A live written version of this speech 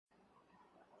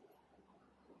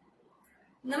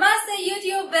Namaste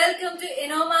YouTube, welcome to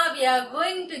Enoma. We are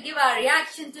going to give our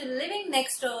reaction to Living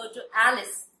Next Door to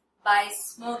Alice by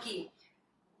Smokie.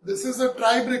 This is a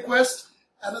tribe request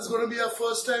and it's going to be our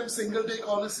first time single take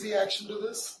honest reaction to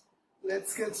this.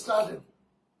 Let's get started.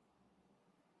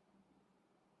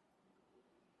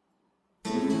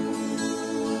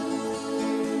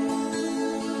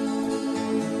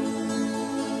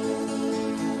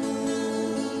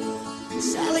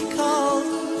 Sally called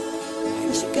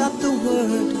and she got the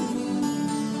word.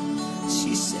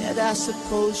 She said, I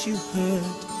suppose you heard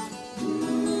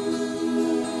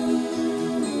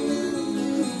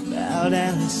about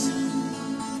Alice.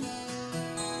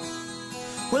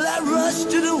 Well, I rushed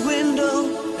to the window,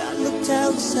 I looked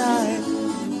outside,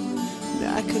 and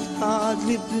I could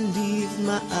hardly believe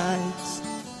my eyes.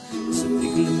 As a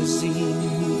big limousine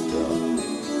moved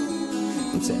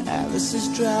up into Alice's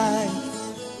drive.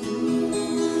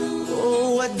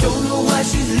 Oh, I don't know why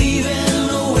she's leaving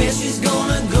or where she's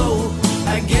gonna go.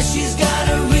 I guess she's got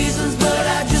her reasons, but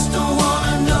I just don't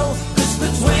wanna know. 'Cause for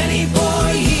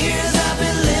 24 years I've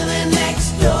been living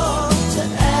next door to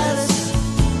Alice.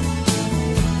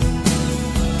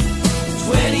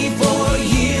 24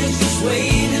 years just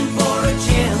waiting for a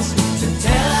chance to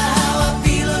tell her how I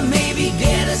feel or maybe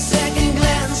get a second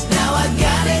glance. Now I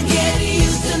gotta get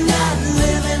used to not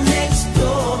living next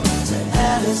door to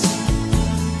Alice.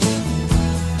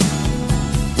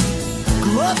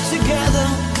 Grew up together,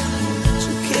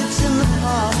 two kids in the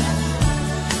park,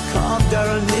 carved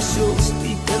our initials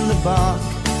deep in the bark.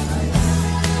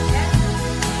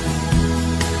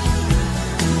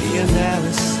 Me and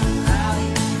Alice.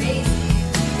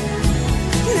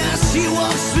 Now she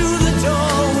walks through the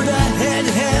door with her head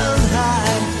held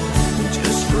high, and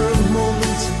just for a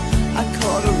moment I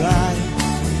caught her eye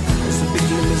as the big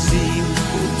limousine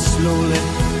pulled slowly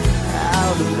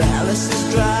out of Alice's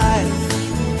drive.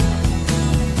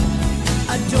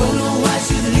 I don't know why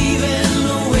she's leaving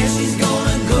or where she's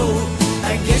gonna go.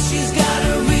 I guess she's got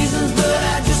her reasons, but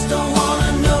I just don't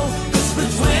wanna know. 'Cause for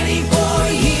 24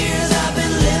 years I've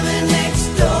been living next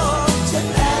door to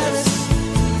Alice.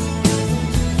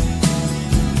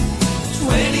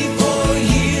 24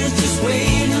 years just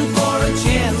waiting for a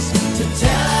chance to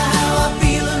tell her how I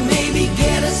feel and maybe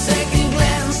get a second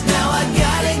glance. Now I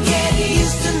gotta get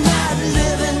used to not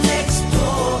living next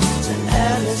door to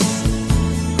Alice.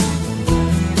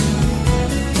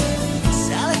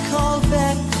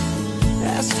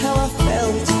 Asked how I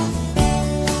felt.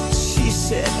 She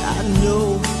said, I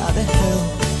know how to help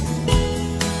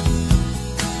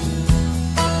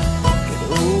get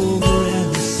over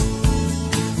Alice.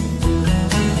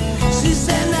 She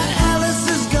said that Alice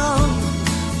is gone,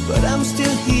 but I'm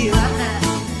still here.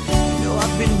 You know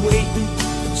I've been waiting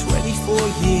for 24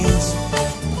 years.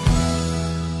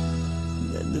 And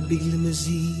then the big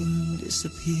limousine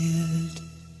disappeared.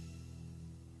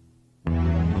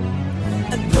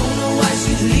 I don't know why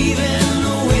she's leaving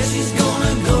or where she's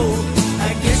gonna go.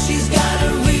 I guess she's got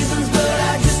her reasons, but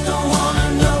I just don't wanna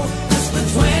know. 'Cause for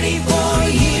 24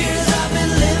 years I've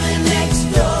been living next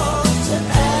door to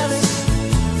Alice.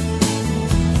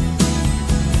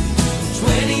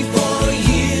 24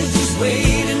 years just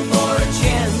waiting for a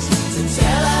chance to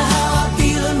tell her how I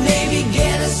feel and maybe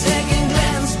get a second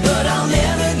glance. But I'll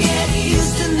never get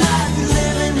used to not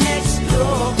living next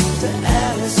door to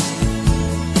Alice.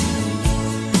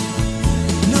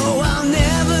 I'll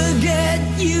never get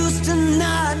used to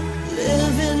not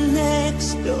living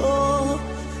next door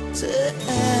to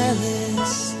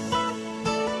Alice.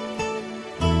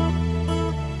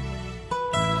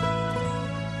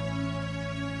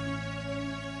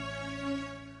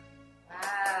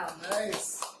 Wow.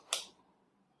 Nice.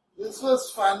 This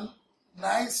was fun.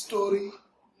 Nice story.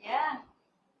 Yeah.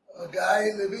 A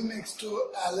guy living next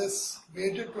to Alice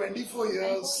waited 24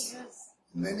 years.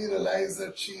 And then he realized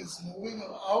that she's moving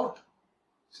out.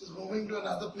 She's moving to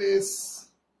another place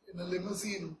in a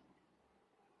limousine.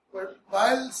 But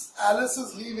while Alice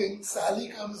is leaving, Sally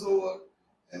comes over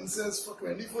and says, for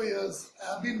 24 years,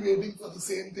 I've been waiting for the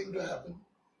same thing to happen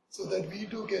so that we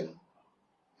two can,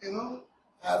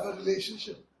 have a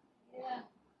relationship. Yeah.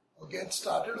 Or get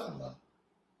started on one.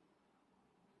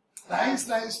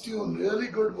 Nice tune. Really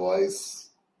good voice.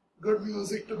 Good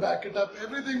music to back it up.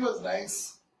 Everything was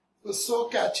nice. It was so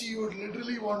catchy, you would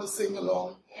literally want to sing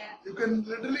along. Yeah. You can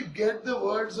literally get the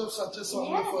words of such a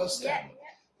song the first time.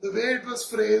 Yeah. The way it was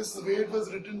phrased, the way it was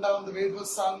written down, the way it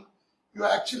was sung, you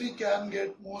actually can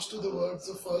get most of the words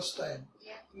the first time.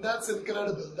 Yeah. And that's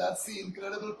incredible. That's the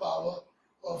incredible power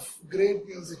of great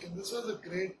music. And this was a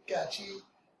great, catchy,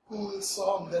 cool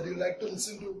song that you like to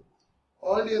listen to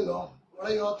all day long.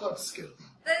 What are your thoughts, Kirti?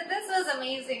 This was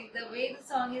amazing. The way the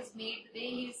song is made, the way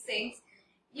he sings,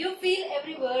 you feel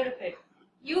every word of it.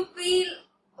 You feel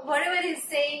whatever he's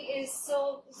saying is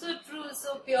so true,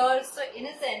 so pure, so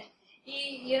innocent.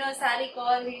 He, Sally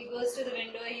calls, he goes to the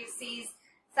window, he sees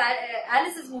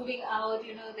Alice is moving out,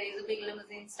 there is a big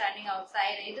limousine standing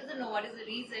outside, and he doesn't know what is the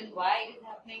reason, why it is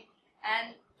happening,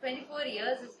 and 24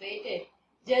 years he's waited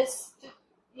just to,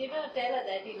 tell her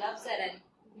that he loves her and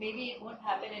maybe it won't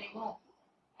happen anymore.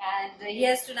 And he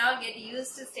has to now get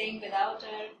used to staying without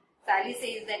her. Sally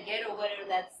says that get over her,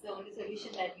 that's the only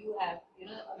solution that you have,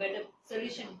 a better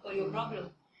solution for your problem.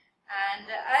 And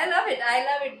I love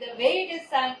it. The way it is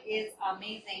sung is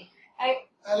amazing.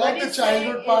 I like the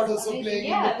childhood part also, playing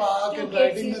in the park and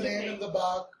writing the name in the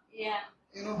bark. Yeah.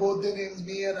 Both their names,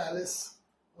 me and Alice.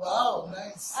 Wow,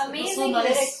 nice. Amazing so nice.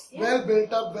 lyrics. Yeah. Well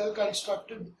built up, well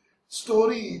constructed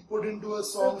story put into a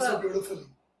song so beautifully.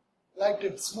 Liked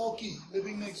it. Smokie,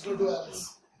 living next door to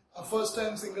Alice. A first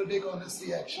time single take honest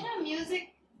reaction. Music,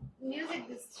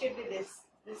 this should be this.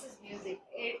 This is music.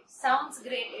 It sounds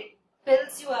great. It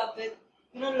fills you up with,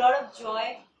 a lot of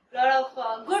joy, a lot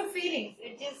of good feelings.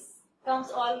 It just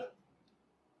comes all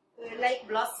like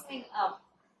blossoming up.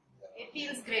 It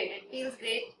feels great. It feels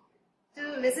great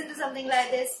to listen to something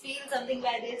like this, feel something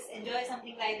like this, enjoy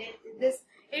something like this.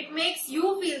 It makes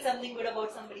you feel something good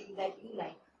about somebody that you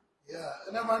like. Yeah,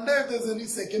 and I wonder if there's any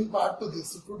second part to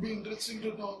this. It would be interesting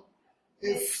to know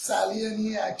if Sally and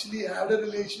he actually had a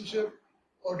relationship,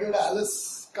 or did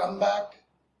Alice come back?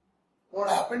 What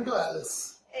happened to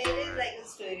Alice? It is like a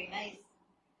story. Nice.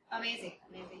 Amazing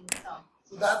song.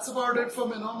 So that's about it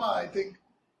from Enoma. I think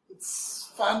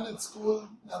it's fun, it's cool.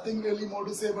 Nothing really more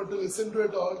to say but to listen to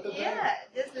it all the time. Yeah,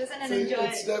 just listen and so enjoy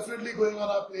it's definitely going on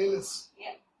our playlist.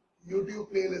 Yeah.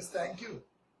 YouTube playlist. Thank you.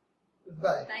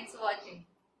 Goodbye. Thanks for watching.